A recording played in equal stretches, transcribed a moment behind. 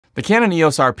The Canon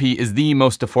EOS RP is the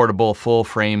most affordable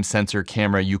full-frame sensor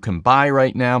camera you can buy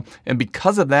right now, and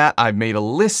because of that, I've made a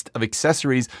list of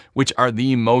accessories which are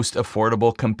the most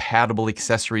affordable, compatible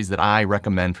accessories that I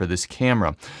recommend for this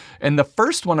camera. And the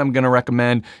first one I'm going to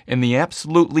recommend, and the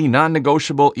absolutely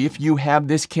non-negotiable, if you have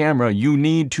this camera, you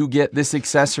need to get this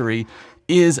accessory,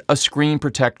 is a screen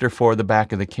protector for the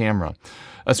back of the camera.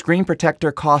 A screen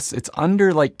protector costs, it's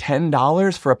under like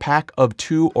 $10 for a pack of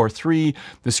 2 or 3.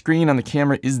 The screen on the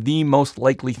camera is the most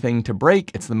likely thing to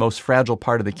break. It's the most fragile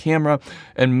part of the camera.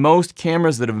 And most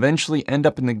cameras that eventually end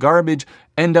up in the garbage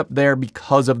end up there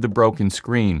because of the broken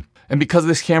screen. And because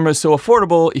this camera is so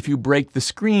affordable, if you break the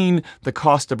screen, the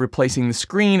cost of replacing the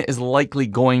screen is likely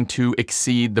going to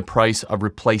exceed the price of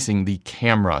replacing the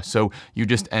camera. So you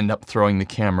just end up throwing the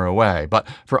camera away. But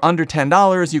for under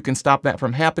 $10, you can stop that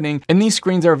from happening. And these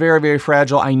screens are very, very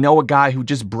fragile. I know a guy who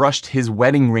just brushed his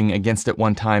wedding ring against it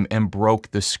one time and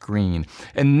broke the screen.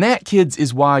 And that, kids,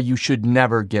 is why you should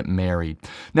never get married.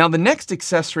 Now, the next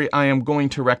accessory I am going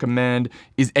to recommend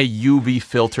is a UV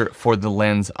filter for the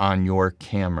lens on your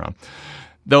camera.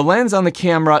 The lens on the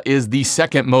camera is the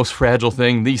second most fragile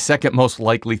thing, the second most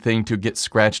likely thing to get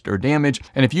scratched or damaged.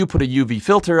 And if you put a UV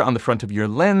filter on the front of your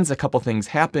lens, a couple things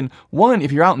happen. One,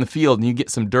 if you're out in the field and you get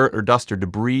some dirt or dust or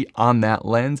debris on that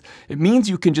lens, it means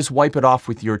you can just wipe it off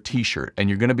with your t-shirt and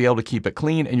you're gonna be able to keep it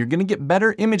clean and you're gonna get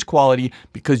better image quality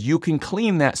because you can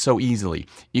clean that so easily.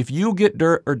 If you get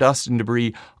dirt or dust and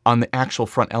debris on the actual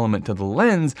front element of the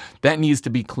lens, that needs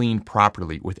to be cleaned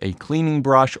properly with a cleaning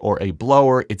brush or a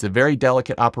blower. It's a very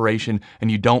delicate operation and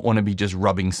you don't want to be just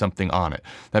rubbing something on it.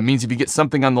 That means if you get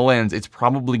something on the lens, it's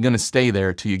probably going to stay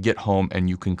there till you get home and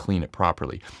you can clean it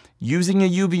properly. Using a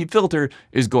UV filter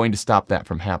is going to stop that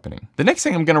from happening. The next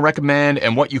thing I'm going to recommend,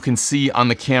 and what you can see on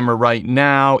the camera right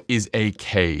now, is a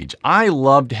cage. I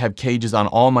love to have cages on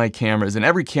all my cameras, and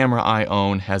every camera I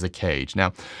own has a cage.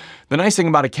 Now, the nice thing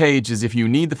about a cage is if you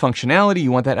need the functionality,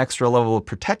 you want that extra level of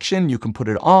protection, you can put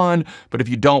it on, but if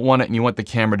you don't want it and you want the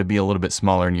camera to be a little bit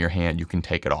smaller in your hand, you can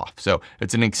take it off. So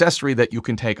it's an accessory that you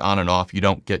can take on and off. You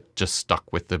don't get just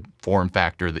stuck with the form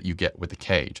factor that you get with the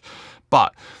cage.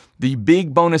 But the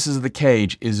big bonuses of the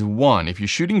cage is, one, if you're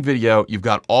shooting video, you've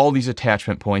got all these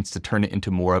attachment points to turn it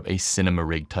into more of a cinema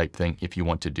rig type thing if you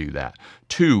want to do that.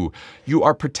 2, you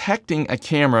are protecting a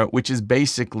camera, which is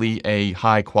basically a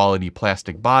high quality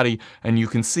plastic body, and you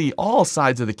can see all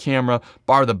sides of the camera,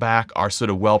 bar the back, are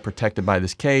sort of well protected by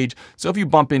this cage. So if you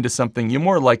bump into something, you're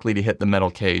more likely to hit the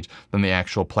metal cage than the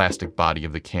actual plastic body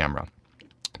of the camera.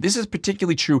 This is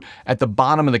particularly true at the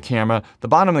bottom of the camera. The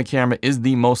bottom of the camera is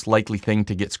the most likely thing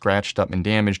to get scratched up and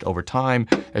damaged over time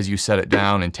as you set it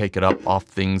down and take it up off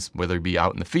things, whether it be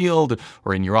out in the field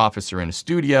or in your office or in a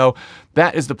studio.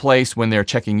 That is the place when they're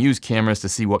checking used cameras to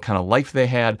see what kind of life they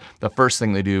had. The first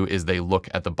thing they do is they look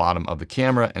at the bottom of the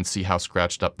camera and see how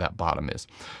scratched up that bottom is.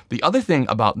 The other thing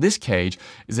about this cage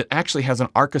is it actually has an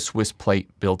Arca Swiss plate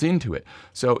built into it.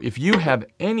 So if you have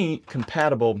any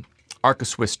compatible Arca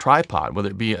Swiss tripod, whether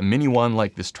it be a mini one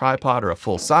like this tripod or a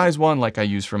full-size one like I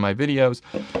use for my videos,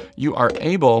 you are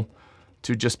able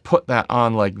to just put that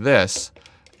on like this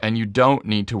and you don't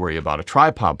need to worry about a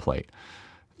tripod plate.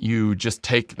 You just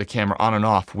take the camera on and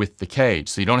off with the cage.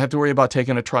 So you don't have to worry about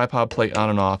taking a tripod plate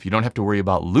on and off. You don't have to worry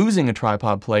about losing a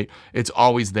tripod plate. It's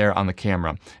always there on the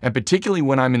camera. And particularly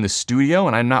when I'm in the studio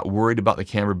and I'm not worried about the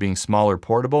camera being small or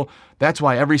portable, that's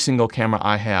why every single camera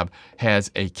I have has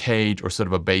a cage or sort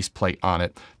of a base plate on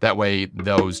it. That way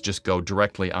those just go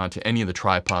directly onto any of the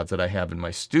tripods that I have in my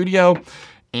studio,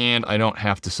 and I don't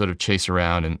have to sort of chase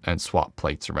around and swap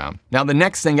plates around. Now, the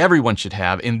next thing everyone should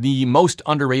have, and the most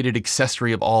underrated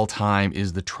accessory of all time,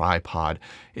 is the tripod.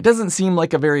 It doesn't seem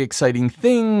like a very exciting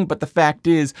thing, but the fact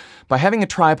is, by having a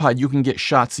tripod, you can get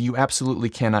shots that you absolutely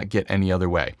cannot get any other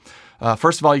way.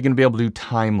 First of all, you're going to be able to do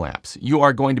time lapse. You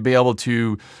are going to be able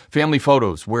to family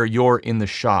photos where you're in the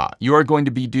shot. You are going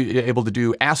to be able to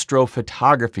do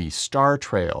astrophotography, star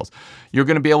trails. You're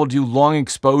going to be able to do long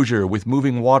exposure with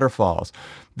moving waterfalls.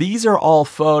 These are all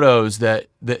photos that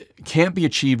can't be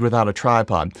achieved without a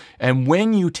tripod. And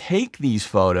when you take these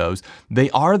photos,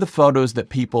 they are the photos that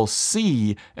people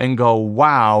see and go,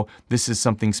 wow, this is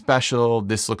something special.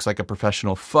 This looks like a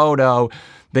professional photo.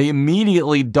 They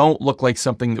immediately don't look like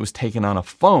something that was taken on a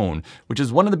phone, which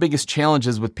is one of the biggest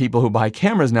challenges with people who buy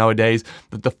cameras nowadays,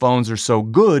 that the phones are so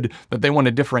good that they want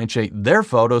to differentiate their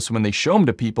photos so when they show them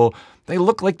to people, they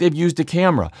look like they've used a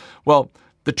camera. Well,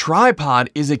 the tripod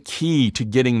is a key to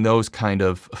getting those kind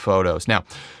of photos. Now,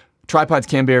 tripods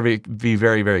can be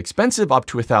very, very expensive, up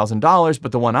to $1,000,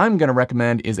 but the one I'm going to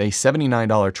recommend is a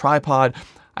 $79 tripod.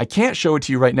 I can't show it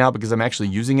to you right now because I'm actually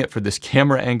using it for this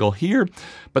camera angle here.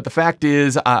 But the fact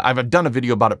is, I've done a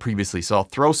video about it previously, so I'll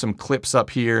throw some clips up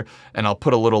here and I'll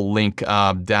put a little link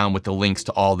down with the links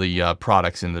to all the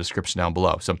products in the description down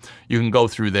below. So you can go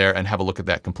through there and have a look at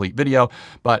that complete video.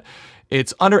 But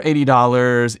it's under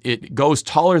 $80. It goes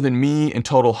taller than me in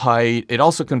total height. It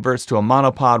also converts to a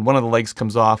monopod. One of the legs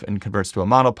comes off and converts to a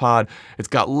monopod. It's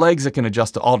got legs that can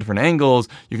adjust to all different angles.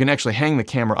 You can actually hang the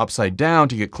camera upside down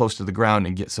to get close to the ground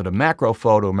and get sort of macro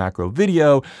photo, macro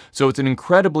video. So it's an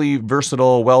incredibly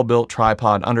versatile, well-built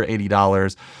tripod under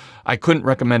 $80. I couldn't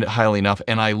recommend it highly enough,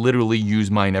 and I literally use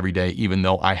mine every day, even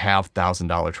though I have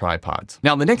 $1,000 tripods.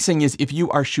 Now, the next thing is, if you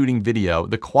are shooting video,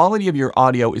 the quality of your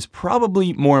audio is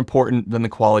probably more important than the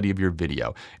quality of your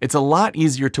video. It's a lot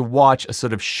easier to watch a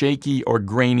sort of shaky or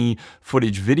grainy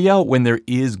footage video when there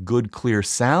is good, clear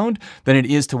sound than it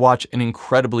is to watch an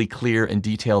incredibly clear and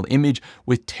detailed image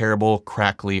with terrible,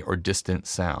 crackly, or distant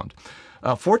sound.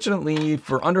 Fortunately,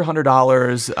 for under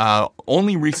 $100,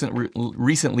 only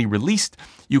recently released,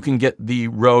 you can get the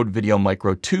Rode Video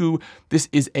Micro 2. This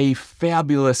is a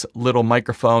fabulous little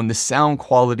microphone. The sound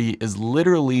quality is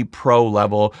literally pro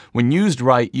level. When used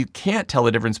right, you can't tell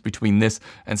the difference between this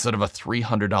and sort of a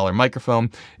 $300 microphone.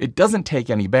 It doesn't take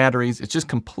any batteries. It's just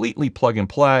completely plug and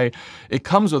play. It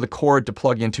comes with a cord to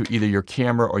plug into either your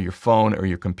camera or your phone or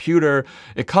your computer.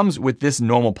 It comes with this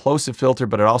normal plosive filter,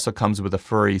 but it also comes with a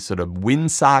furry sort of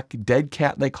windsock, dead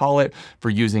cat they call it, for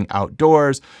using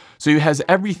outdoors. So it has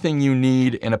everything you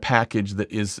need in a package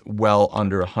that is well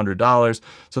under $100.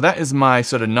 So that is my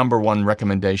sort of #1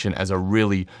 recommendation as a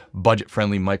really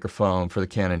budget-friendly microphone for the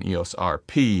Canon EOS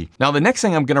RP. Now, the next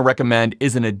thing I'm gonna recommend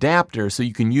is an adapter so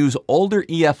you can use older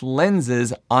EF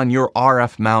lenses on your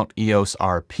RF mount EOS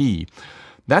RP.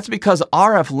 That's because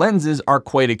RF lenses are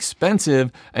quite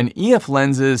expensive, and EF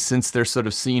lenses, since they're sort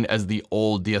of seen as the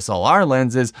old DSLR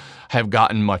lenses, have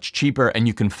gotten much cheaper, and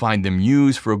you can find them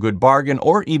used for a good bargain,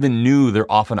 or even new, they're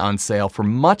often on sale for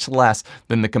much less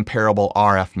than the comparable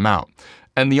RF mount.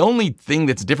 And the only thing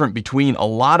that's different between a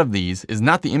lot of these is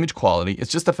not the image quality,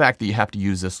 it's just the fact that you have to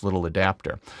use this little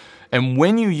adapter. And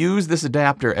when you use this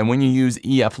adapter and when you use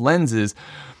EF lenses,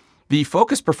 the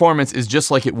focus performance is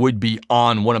just like it would be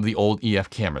on one of the old EF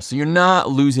cameras, so you're not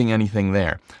losing anything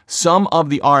there. Some of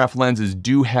the RF lenses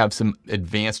do have some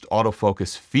advanced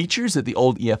autofocus features that the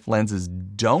old EF lenses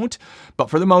don't, but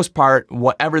for the most part,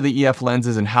 whatever the EF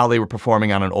lenses and how they were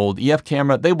performing on an old EF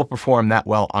camera, they will perform that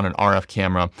well on an RF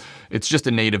camera. It's just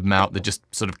a native mount that just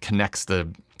sort of connects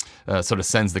the sort of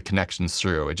sends the connections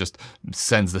through. It just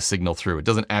sends the signal through. It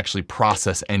doesn't actually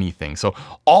process anything. So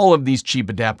all of these cheap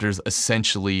adapters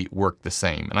essentially work the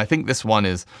same. And I think this one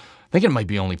is, I think it might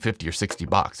be only 50 or 60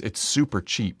 bucks. It's super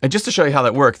cheap. And just to show you how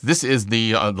that works, this is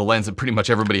the lens that pretty much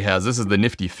everybody has. This is the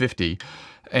nifty 50.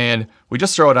 And we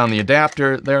just throw it on the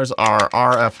adapter. There's our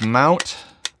RF mount.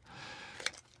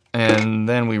 And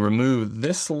then we remove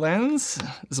this lens.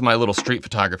 This is my little street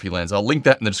photography lens. I'll link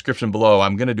that in the description below.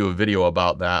 I'm gonna do a video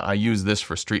about that. I use this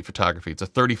for street photography. It's a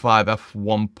 35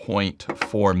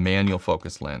 f1.4 manual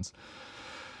focus lens.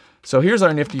 So here's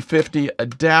our nifty 50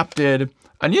 adapted.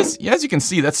 And yes, as you can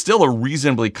see, that's still a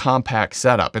reasonably compact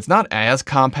setup. It's not as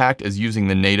compact as using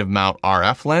the native mount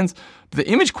RF lens, but the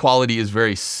image quality is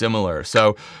very similar.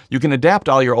 So you can adapt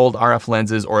all your old RF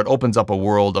lenses, or it opens up a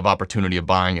world of opportunity of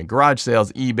buying at garage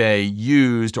sales, eBay,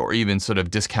 used, or even sort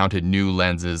of discounted new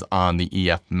lenses on the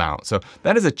EF mount. So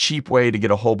that is a cheap way to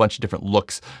get a whole bunch of different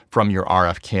looks from your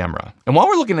RF camera. And while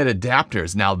we're looking at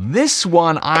adapters, now this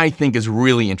one I think is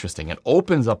really interesting. It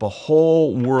opens up a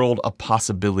whole world of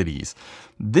possibilities.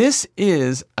 This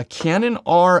is a Canon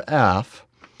RF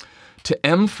to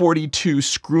M42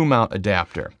 screw mount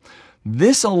adapter.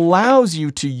 This allows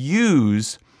you to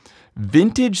use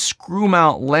vintage screw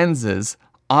mount lenses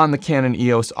on the Canon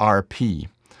EOS RP.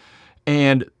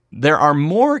 And there are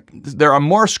more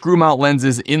screw mount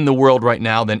lenses in the world right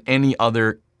now than any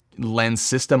other lens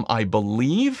system, I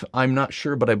believe. I'm not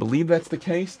sure, but I believe that's the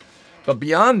case. But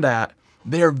beyond that,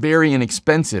 they're very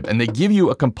inexpensive, and they give you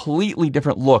a completely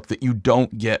different look that you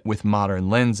don't get with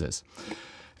modern lenses.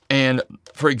 And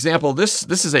for example, this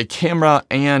is a camera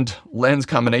and lens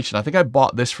combination. I think I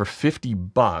bought this for 50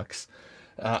 bucks,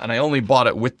 and I only bought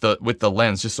it with the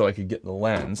lens just so I could get the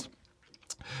lens.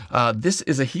 This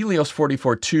is a Helios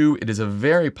 44-2. It is a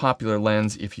very popular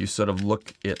lens if you sort of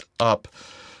look it up,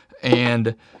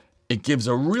 and it gives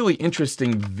a really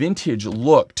interesting vintage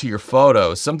look to your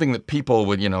photos, something that people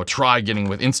would, you know, try getting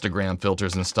with Instagram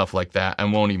filters and stuff like that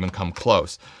and won't even come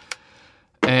close.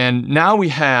 And And now we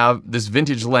have this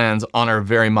vintage lens on our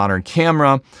very modern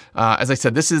camera. As I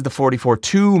said, this is the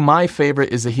 44-2. My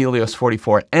favorite is the Helios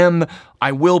 44M.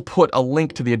 I will put a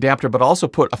link to the adapter, but also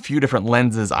put a few different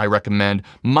lenses I recommend.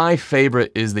 My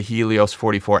favorite is the Helios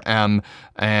 44M,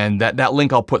 and that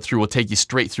link I'll put through will take you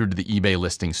straight through to the eBay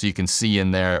listing, so you can see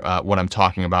in there what I'm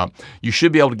talking about. You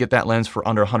should be able to get that lens for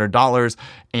under $100,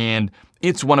 and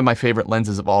it's one of my favorite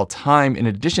lenses of all time. In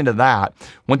addition to that,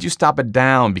 once you stop it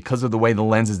down, because of the way the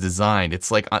lens is designed, it's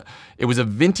like, it was a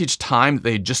vintage time that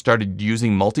they had just started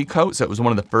using multi-coat. So it was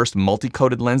one of the first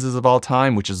multi-coated lenses of all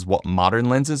time, which is what modern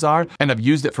lenses are. And I've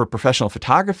used it for professional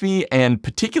photography and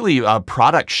particularly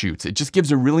product shoots. It just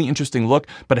gives a really interesting look,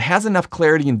 but it has enough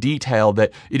clarity and detail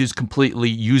that it is completely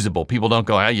usable. People don't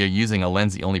go, oh, you're using a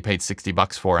lens that you only paid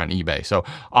 $60 for on eBay. So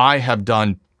I have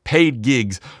done paid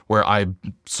gigs where I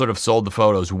sort of sold the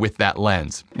photos with that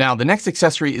lens. Now, the next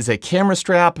accessory is a camera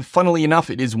strap. Funnily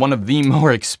enough, it is one of the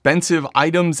more expensive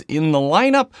items in the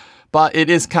lineup, but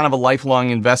it is kind of a lifelong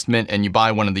investment, and you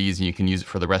buy one of these and you can use it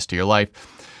for the rest of your life.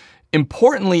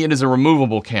 Importantly, it is a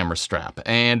removable camera strap.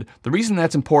 And the reason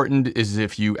that's important is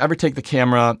if you ever take the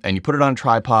camera and you put it on a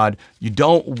tripod, you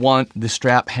don't want the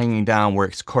strap hanging down where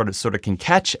it sort of can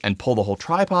catch and pull the whole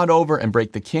tripod over and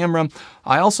break the camera.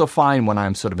 I also find when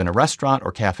I'm sort of in a restaurant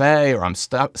or cafe, or I'm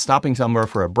stopping somewhere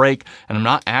for a break and I'm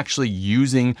not actually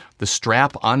using the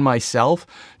strap on myself,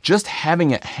 just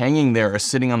having it hanging there or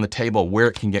sitting on the table where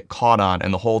it can get caught on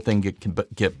and the whole thing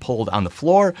get pulled on the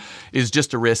floor is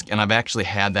just a risk. And I've actually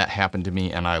had that happen to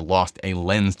me, and I lost a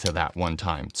lens to that one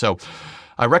time. So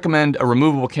I recommend a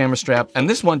removable camera strap, and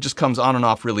this one just comes on and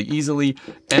off really easily,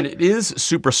 and it is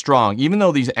super strong. Even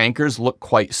though these anchors look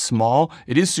quite small,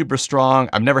 it is super strong.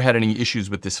 I've never had any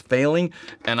issues with this failing,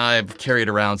 and I've carried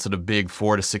around sort of big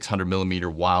 400 to 600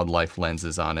 millimeter wildlife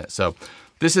lenses on it. So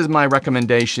this is my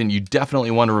recommendation. You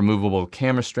definitely want a removable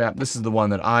camera strap. This is the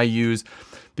one that I use.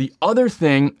 The other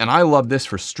thing, and I love this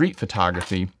for street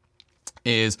photography,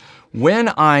 is when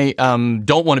I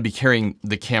don't want to be carrying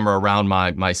the camera around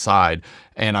my side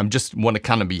and I'm just want to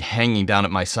kind of be hanging down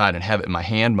at my side and have it in my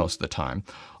hand most of the time,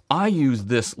 I use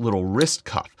this little wrist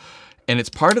cuff. And it's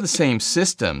part of the same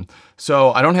system,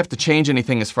 so I don't have to change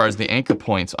anything as far as the anchor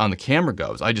points on the camera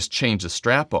goes. I just change the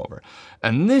strap over.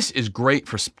 And this is great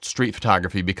for street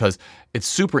photography because it's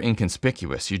super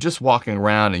inconspicuous. You're just walking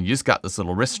around and you just got this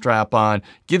little wrist strap on.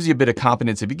 Gives you a bit of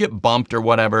confidence. If you get bumped or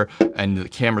whatever and the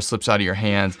camera slips out of your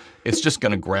hands, it's just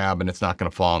gonna grab and it's not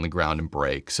gonna fall on the ground and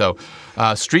break. So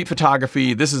street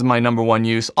photography, this is my number one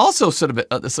use. Also sort of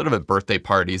at birthday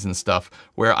parties and stuff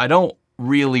where I don't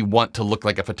really want to look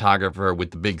like a photographer with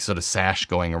the big sort of sash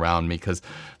going around me, because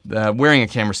wearing a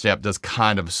camera strap does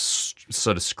kind of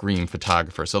sort of scream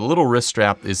photographer. So the little wrist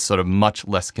strap is sort of much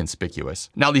less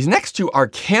conspicuous. Now these next two are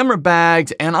camera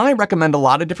bags, and I recommend a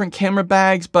lot of different camera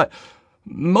bags, but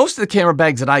most of the camera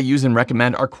bags that I use and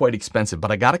recommend are quite expensive,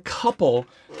 but I got a couple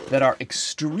that are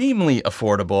extremely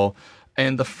affordable.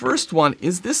 And the first one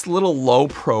is this little low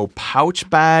pro pouch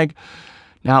bag.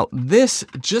 Now this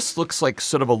just looks like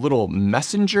sort of a little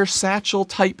messenger satchel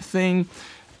type thing,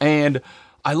 and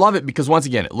I love it because once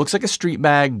again, it looks like a street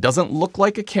bag, doesn't look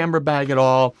like a camera bag at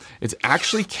all. It's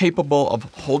actually capable of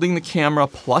holding the camera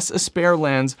plus a spare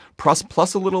lens,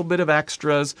 plus a little bit of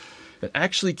extras. It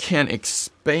actually can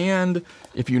expand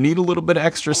if you need a little bit of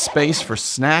extra space for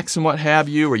snacks and what have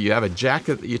you, or you have a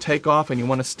jacket that you take off and you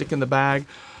want to stick in the bag.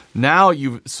 Now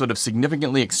you've sort of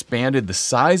significantly expanded the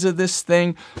size of this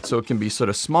thing, so it can be sort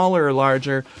of smaller or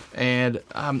larger, and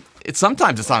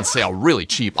sometimes it's on sale really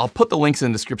cheap. I'll put the links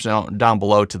in the description down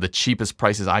below to the cheapest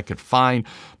prices I could find,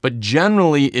 but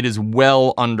generally it is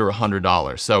well under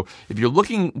 $100. So if you're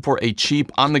looking for a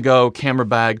cheap on-the-go camera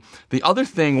bag, the other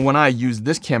thing when I use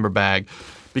this camera bag,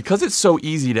 because it's so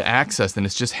easy to access and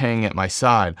it's just hanging at my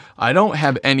side, I don't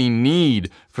have any need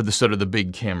for the sort of the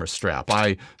big camera strap.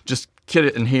 I just kit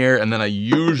it in here, and then I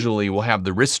usually will have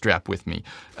the wrist strap with me.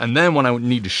 And then when I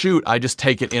need to shoot, I just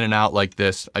take it in and out like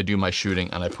this. I do my shooting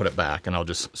and I put it back, and I'll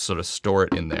just sort of store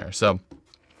it in there. So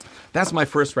that's my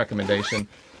first recommendation.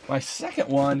 My second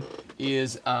one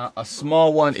is a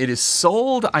small one. It is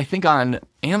sold, I think, on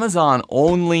Amazon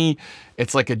only.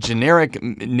 It's like a generic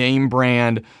name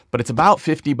brand, but it's about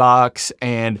 $50,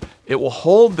 and it will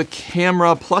hold the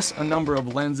camera plus a number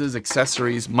of lenses,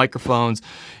 accessories, microphones.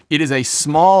 It is a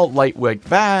small, lightweight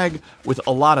bag with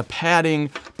a lot of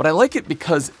padding, but I like it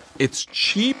because it's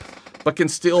cheap, but can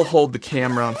still hold the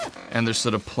camera, and there's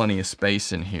sort of plenty of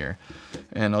space in here.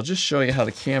 And I'll just show you how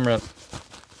the camera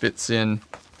fits in.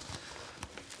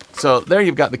 So there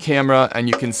you've got the camera, and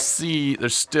you can see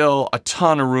there's still a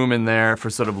ton of room in there for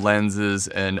sort of lenses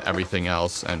and everything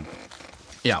else. And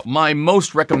Yeah, my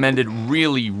most recommended,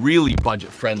 really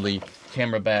budget-friendly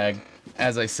camera bag,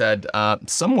 as I said,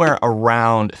 somewhere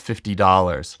around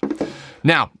 $50.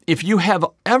 Now, if you have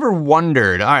ever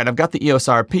wondered, all right, I've got the EOS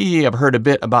RP, I've heard a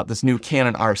bit about this new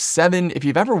Canon R7. If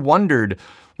you've ever wondered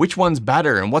which one's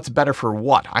better and what's better for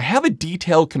what, I have a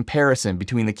detailed comparison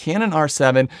between the Canon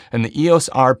R7 and the EOS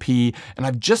RP, and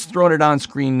I've just thrown it on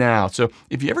screen now. So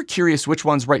if you're ever curious which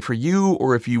one's right for you,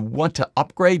 or if you want to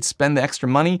upgrade, spend the extra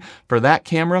money for that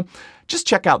camera, just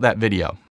check out that video.